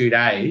 1 or 2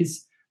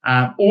 days.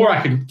 Or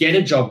I could get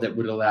a job that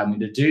would allow me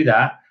to do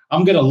that.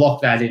 I'm going to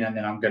lock that in, and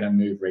then I'm going to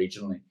move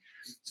regionally.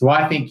 So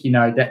I think,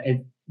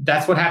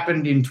 that's what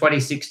happened in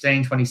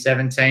 2016,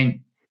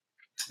 2017.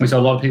 We saw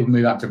a lot of people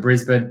move up to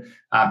Brisbane,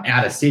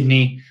 out of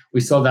Sydney.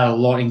 We saw that a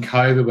lot in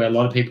COVID, where a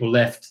lot of people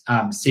left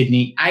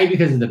Sydney,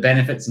 because of the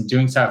benefits in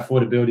doing so,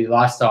 affordability,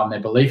 lifestyle, and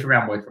their belief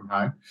around work from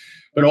home,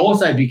 but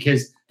also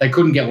because they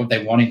couldn't get what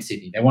they want in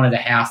Sydney. They wanted a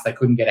house. They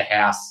couldn't get a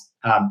house.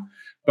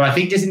 But I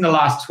think just in the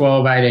last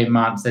 12, 18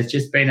 months, there's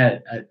just been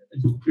a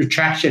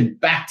retraction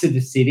back to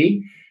the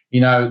city,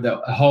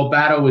 the whole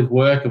battle with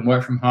work and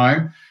work from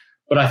home.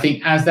 But I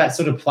think as that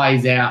sort of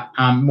plays out,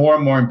 more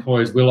and more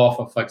employers will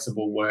offer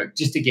flexible work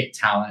just to get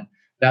talent.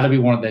 That'll be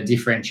one of the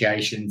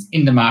differentiations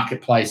in the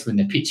marketplace when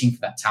they're pitching for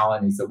that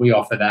talent, is that we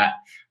offer that.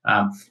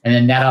 And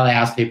then that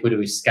allows people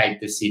to escape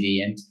the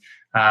city. And,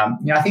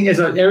 I think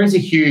there is a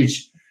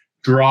huge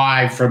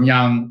drive from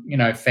young,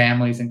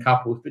 families and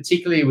couples,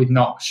 particularly with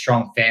not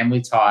strong family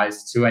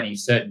ties to any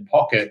certain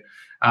pocket,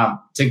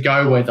 to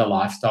go where the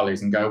lifestyle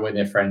is and go where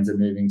their friends are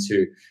moving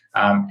to.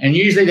 And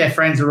usually their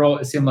friends are all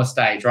at a similar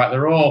stage, right?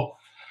 They're all,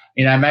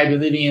 maybe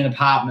living in an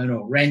apartment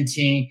or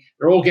renting.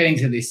 They're all getting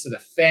to this sort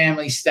of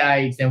family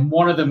stage. Then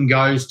one of them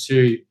goes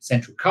to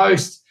Central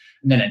Coast,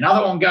 and then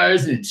another one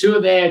goes, and then 2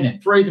 are there, and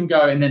then 3 of them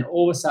go, and then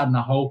all of a sudden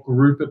a whole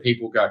group of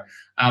people go.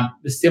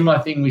 The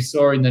similar thing we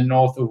saw in the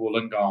north of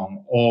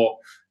Wollongong, or,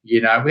 we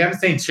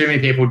haven't seen too many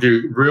people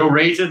do real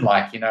region,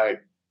 like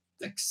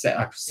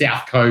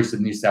South Coast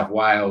of New South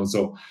Wales,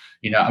 or,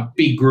 a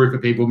big group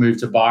of people move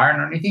to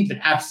Byron or anything, but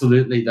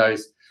absolutely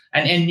those.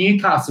 And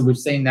Newcastle, we've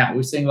seen that.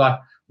 We've seen like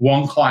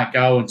one client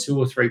go and 2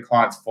 or 3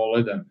 clients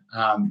follow them,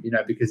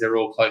 because they're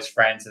all close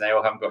friends and they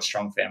all haven't got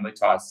strong family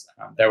ties.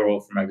 They were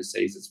all from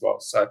overseas as well.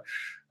 So,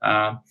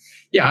 I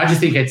just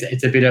think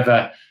it's a bit of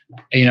a,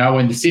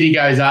 when the city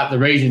goes up, the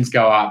regions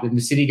go up, and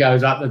the city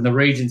goes up, then the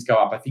regions go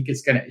up. I think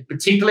it's going to,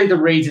 particularly the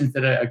regions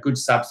that are a good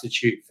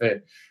substitute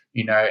for,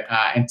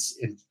 and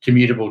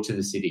commutable to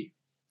the city.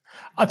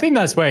 I think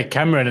that's where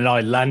Cameron and I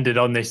landed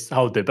on this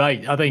whole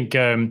debate. I think,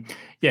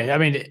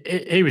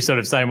 he was sort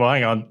of saying, well,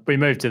 hang on, we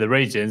moved to the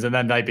regions and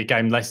then they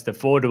became less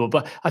affordable.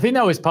 But I think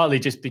that was partly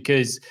just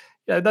because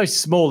those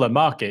smaller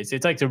markets,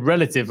 it takes a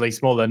relatively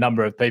smaller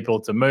number of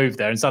people to move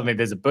there, and suddenly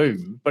there's a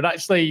boom. But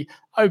actually,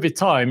 over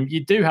time,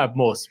 you do have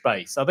more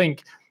space. I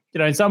think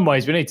in some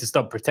ways, we need to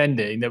stop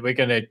pretending that we're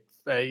going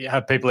to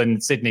have people in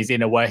Sydney's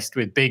inner west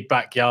with big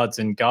backyards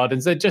and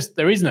gardens.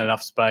 There isn't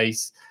enough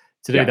space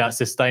to do that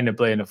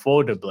sustainably and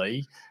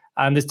affordably.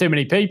 And there's too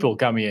many people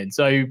coming in.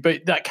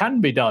 But that can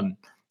be done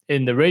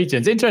in the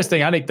regions.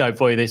 Interesting anecdote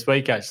for you this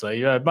week,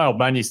 actually. My old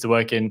man used to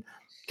work in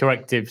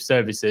corrective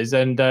services,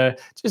 and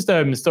just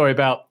a story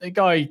about a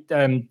guy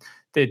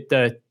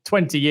did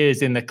 20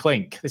 years in the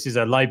clink. This is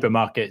a labour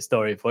market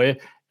story for you.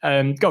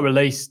 Got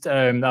released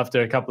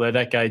after a couple of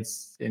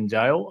decades in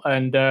jail,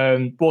 and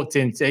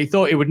he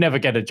thought he would never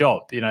get a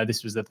job.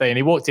 This was the thing.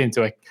 He walked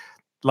into a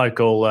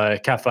local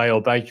cafe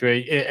or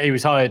bakery. He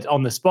was hired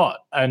on the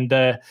spot, and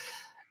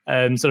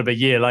sort of a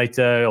year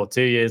later or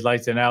 2 years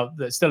later now,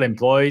 they're still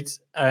employed.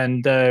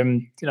 And,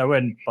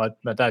 when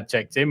my dad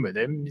checked in with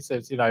him, he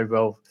says,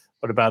 well,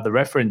 what about the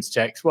reference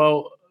checks?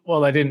 Well,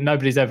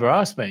 nobody's ever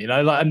asked me,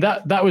 and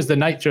that was the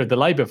nature of the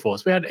labour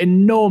force. We had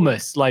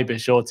enormous labour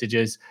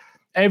shortages.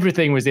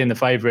 Everything was in the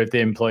favour of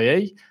the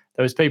employee.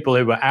 There was people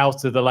who were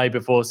out of the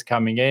labour force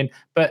coming in,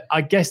 but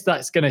I guess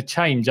that's going to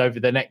change over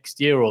the next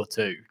year or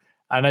two.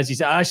 And as you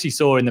said, I actually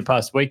saw in the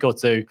past week or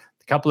two,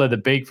 a couple of the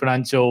big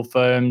financial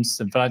firms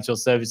and financial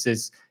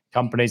services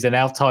companies are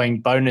now tying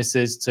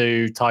bonuses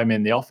to time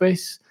in the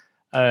office.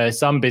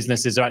 Some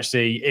businesses are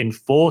actually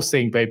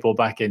enforcing people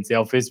back into the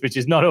office, which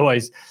is not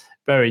always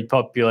very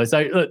popular.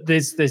 So look,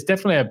 there's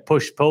definitely a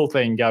push-pull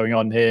thing going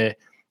on here.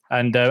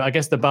 And I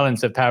guess the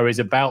balance of power is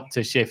about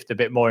to shift a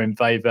bit more in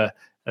favour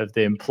of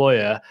the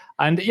employer.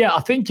 And yeah, I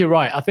think you're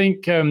right. I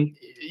think,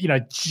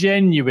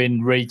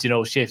 genuine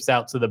regional shifts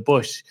out to the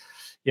bush,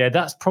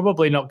 that's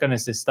probably not going to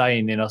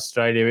sustain in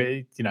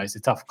Australia. It's a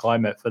tough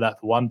climate for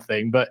that, for one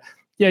thing. But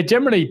yeah,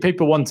 generally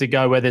people want to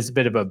go where there's a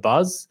bit of a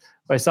buzz,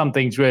 where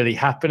something's really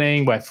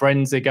happening, where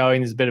friends are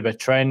going. There's a bit of a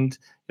trend.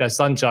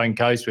 Sunshine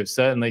Coast, we've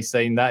certainly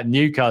seen that.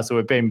 Newcastle,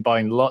 we've been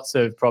buying lots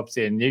of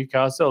property in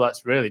Newcastle.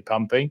 That's really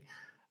pumping.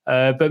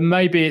 But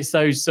maybe it's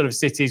those sort of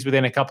cities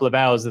within a couple of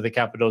hours of the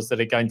capitals that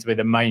are going to be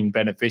the main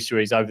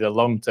beneficiaries over the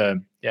long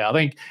term. Yeah, I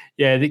think,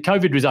 the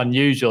COVID was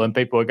unusual and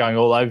people were going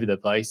all over the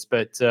place.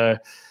 But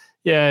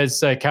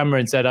as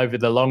Cameron said, over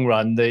the long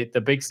run,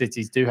 the big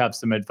cities do have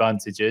some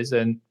advantages.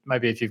 And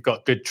maybe if you've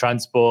got good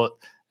transport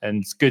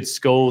and good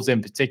schools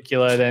in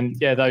particular, then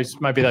those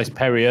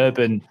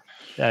peri-urban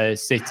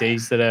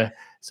cities that are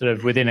sort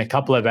of within a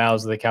couple of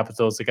hours of the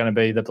capitals are going to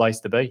be the place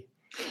to be.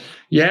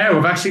 Yeah,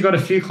 we've actually got a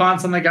few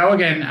clients on the go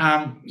again.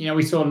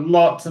 We saw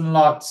lots and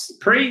lots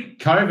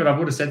pre-COVID. I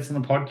would have said this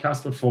on the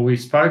podcast before. We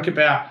spoke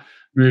about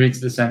moving to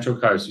the Central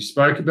Coast. We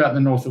spoke about the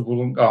north of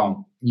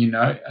Wollongong.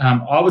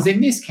 I was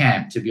in this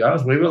camp, to be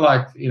honest. We were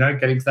like,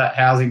 getting to that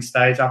housing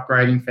stage,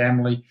 upgrading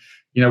family.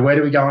 Where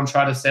do we go and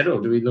try to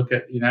settle? Do we look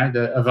at,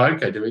 the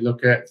Avoca? Do we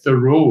look at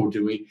Thirroul?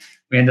 We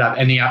ended up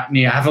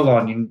near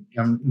Avalon in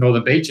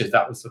Northern Beaches.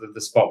 That was sort of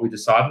the spot we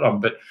decided on.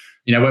 But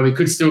where we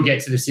could still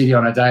get to the city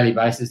on a daily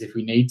basis if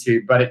we need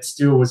to, but it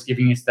still was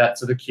giving us that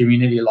sort of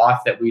community life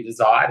that we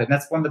desired. And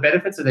that's one of the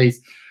benefits of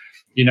these,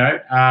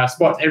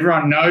 spots.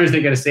 Everyone knows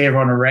they're going to see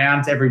everyone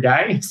around every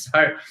day.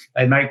 So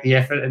they make the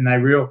effort and they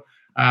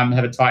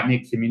have a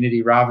tight-knit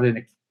community rather than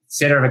a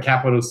center of a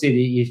capital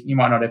city. You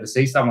might not ever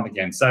see someone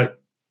again. So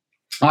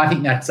I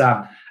think that's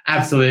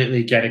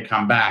absolutely going to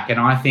come back. And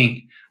I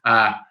think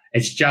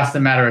it's just a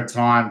matter of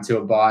time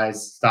till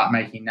buyers start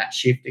making that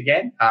shift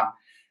again.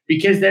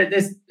 Because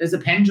there's a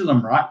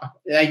pendulum, right?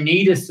 They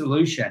need a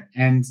solution,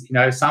 and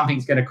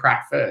something's going to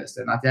crack first.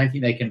 And I don't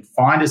think they can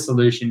find a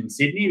solution in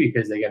Sydney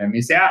because they're going to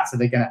miss out. So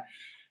they're going to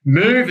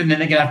move, and then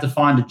they're going to have to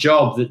find a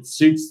job that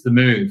suits the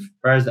move.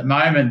 Whereas at the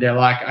moment, they're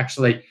like,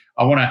 actually,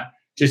 I want to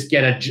just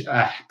get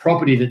a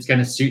property that's going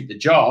to suit the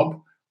job.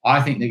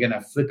 I think they're going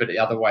to flip it the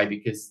other way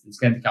because it's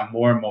going to become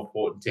more and more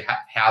important to have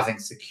housing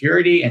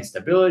security and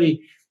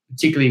stability,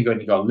 particularly when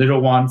you've got little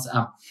ones.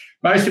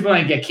 Most people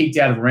don't get kicked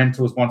out of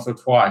rentals once or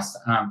twice,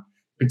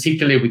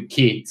 particularly with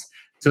kids.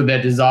 So their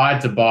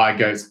desire to buy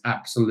goes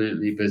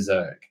absolutely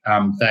berserk.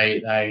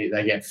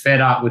 They get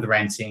fed up with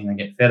renting. They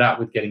get fed up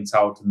with getting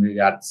told to move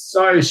out. It's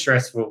so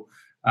stressful.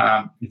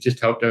 It just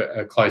helped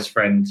a close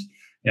friend,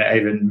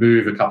 even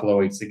move a couple of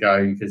weeks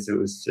ago because it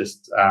was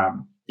just,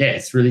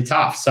 it's really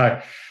tough. So,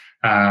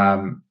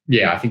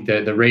 I think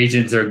the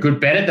regions are a good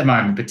bet at the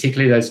moment,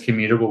 particularly those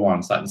commutable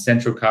ones like the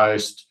Central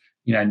Coast.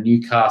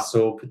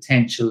 Newcastle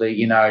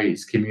potentially,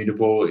 is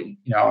commutable,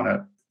 on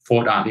a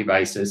fortnightly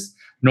basis.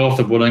 North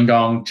of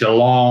Wollongong,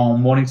 Geelong,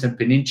 Mornington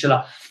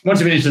Peninsula.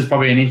 Mornington Peninsula is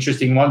probably an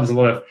interesting one. There's a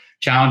lot of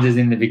challenges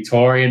in the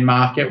Victorian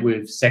market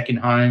with second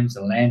homes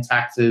and land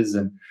taxes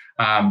and,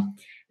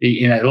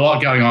 a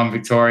lot going on in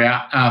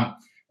Victoria.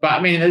 But I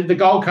mean, the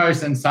Gold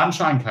Coast and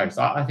Sunshine Coast,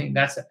 I think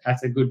that's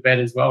a good bet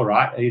as well,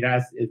 right?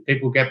 As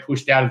people get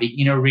pushed out of the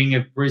inner ring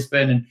of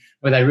Brisbane and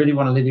where they really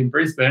want to live in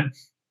Brisbane,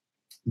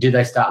 do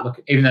they start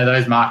looking, even though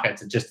those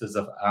markets are just as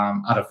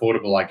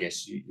unaffordable, I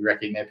guess, you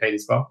reckon there, Pete,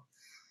 as well?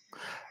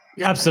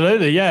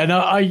 Absolutely, yeah. No,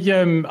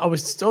 I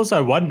was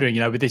also wondering,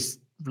 with this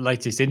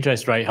latest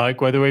interest rate hike,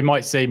 whether we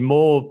might see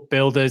more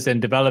builders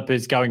and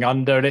developers going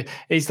under. And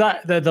is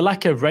that the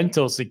lack of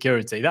rental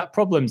security? That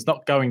problem's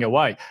not going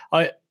away.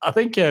 I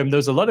think there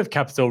was a lot of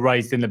capital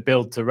raised in the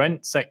build to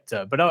rent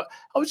sector. But I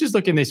was just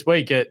looking this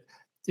week at,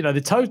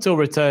 the total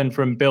return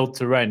from build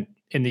to rent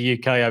in the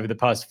UK over the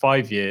past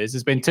 5 years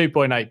has been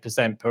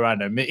 2.8% per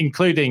annum,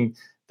 including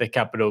the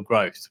capital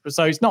growth.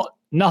 So it's not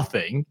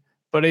nothing,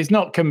 but it's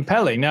not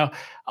compelling. Now,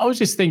 I was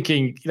just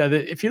thinking, that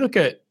if you look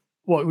at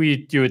what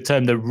you would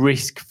term the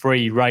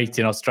risk-free rate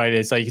in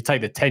Australia, so you could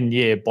take the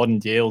 10-year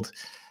bond yield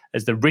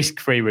as the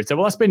risk-free return.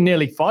 Well, that's been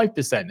nearly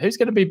 5%. Who's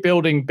going to be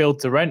building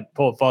build-to-rent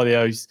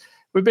portfolios?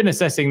 We've been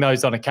assessing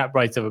those on a cap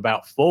rate of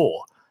about 4%.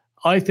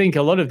 I think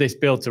a lot of this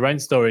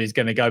build-to-rent story is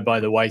going to go by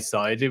the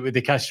wayside with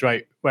the cash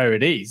rate where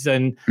it is.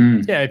 And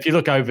if you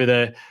look over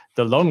the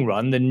long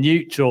run, the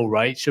neutral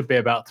rate should be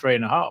about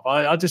 3.5%.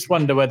 I just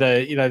wonder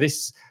whether,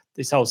 this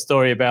whole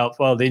story about,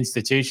 the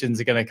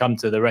institutions are going to come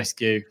to the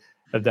rescue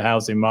of the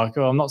housing market.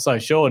 Well, I'm not so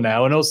sure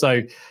now. And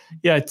also,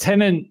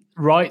 tenant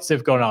rights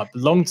have gone up.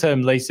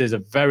 Long-term leases are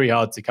very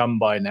hard to come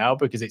by now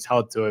because it's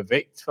hard to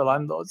evict for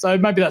landlords. So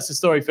maybe that's a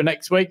story for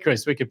next week,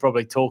 Chris. We could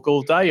probably talk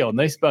all day on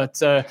this.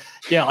 But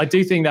I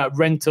do think that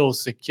rental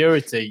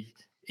security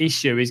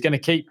issue is going to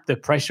keep the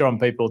pressure on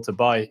people to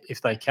buy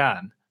if they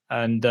can.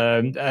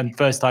 And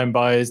first-time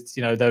buyers,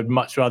 they'd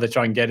much rather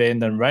try and get in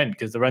than rent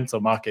because the rental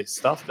market's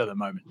stuffed at the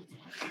moment.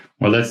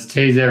 Well, let's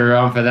tease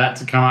everyone for that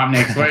to come up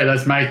next week.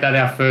 Let's make that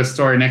our first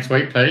story next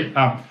week, Pete.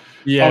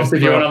 Obviously,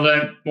 if you want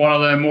to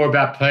learn more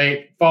about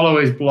Pete,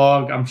 follow his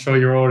blog. I'm sure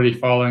you're already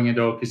following it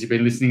all because you've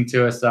been listening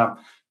to us.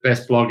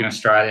 Best blog in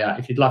Australia.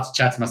 If you'd love to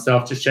chat to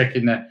myself, just check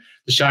in the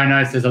show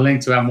notes. There's a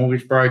link to our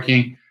mortgage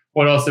broking.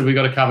 What else have we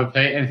got to cover,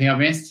 Pete? Anything I've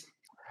missed?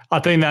 I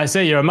think that's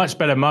it. You're a much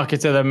better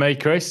marketer than me,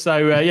 Chris. So,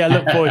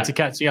 look forward to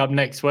catching up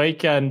next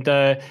week. And,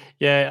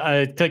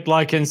 click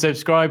like and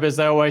subscribe, as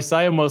they always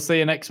say, and we'll see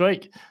you next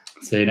week.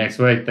 See you next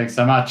week. Thanks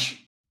so much.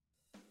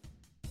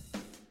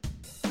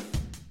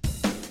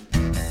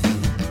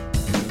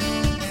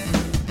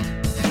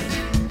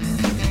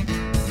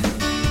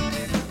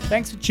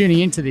 Thanks for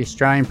tuning in to the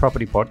Australian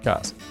Property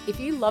Podcast. If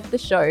you love the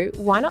show,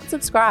 why not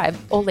subscribe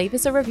or leave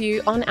us a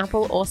review on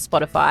Apple or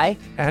Spotify?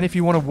 And if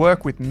you want to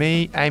work with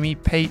me, Amy,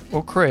 Pete,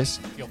 or Chris,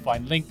 you'll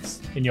find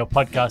links in your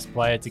podcast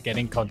player to get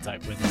in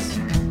contact with us.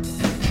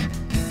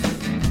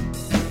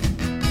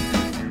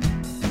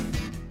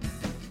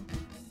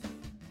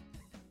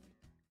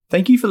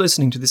 thank you for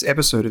listening to this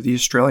episode of the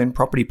Australian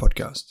Property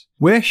Podcast.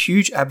 We're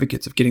huge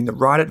advocates of getting the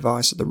right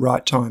advice at the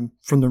right time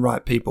from the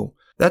right people.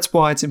 That's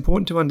why it's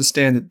important to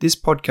understand that this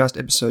podcast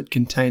episode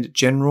contained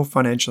general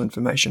financial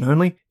information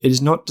only. It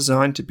is not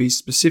designed to be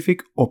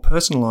specific or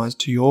personalised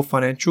to your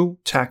financial,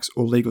 tax,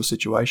 or legal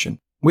situation.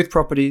 With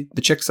property,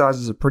 the check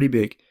sizes are pretty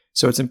big,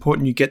 so it's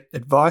important you get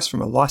advice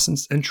from a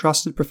licensed and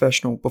trusted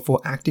professional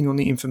before acting on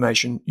the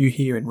information you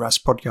hear in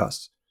Rask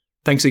podcasts.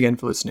 Thanks again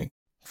for listening.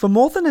 For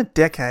more than a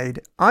decade,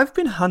 I've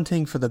been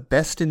hunting for the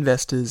best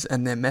investors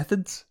and their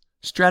methods,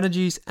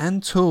 strategies,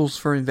 and tools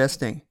for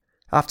investing.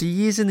 After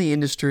years in the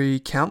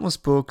industry, countless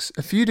books,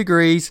 a few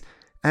degrees,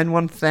 and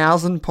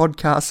 1,000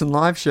 podcasts and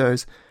live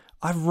shows,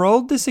 I've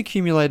rolled this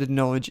accumulated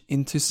knowledge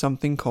into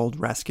something called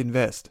Rask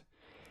Invest.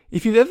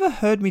 If you've ever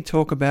heard me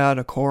talk about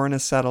a core and a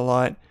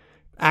satellite,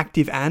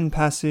 active and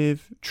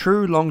passive,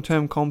 true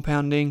long-term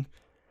compounding,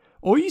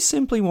 or you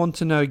simply want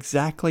to know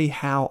exactly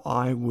how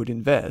I would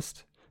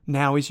invest,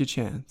 now is your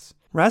chance.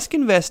 Rask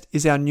Invest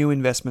is our new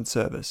investment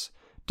service,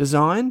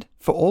 designed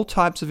for all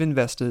types of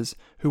investors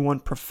who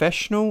want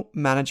professional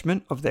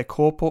management of their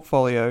core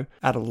portfolio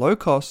at a low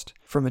cost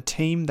from a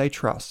team they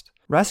trust.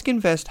 Rask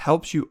Invest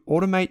helps you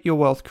automate your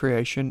wealth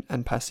creation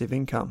and passive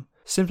income.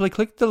 Simply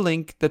click the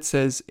link that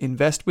says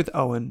Invest with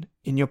Owen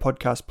in your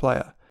podcast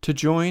player to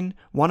join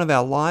one of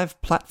our live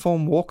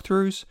platform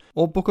walkthroughs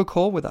or book a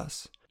call with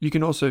us. You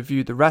can also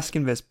view the Rask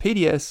Invest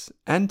PDS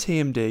and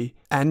TMD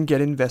and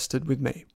get invested with me.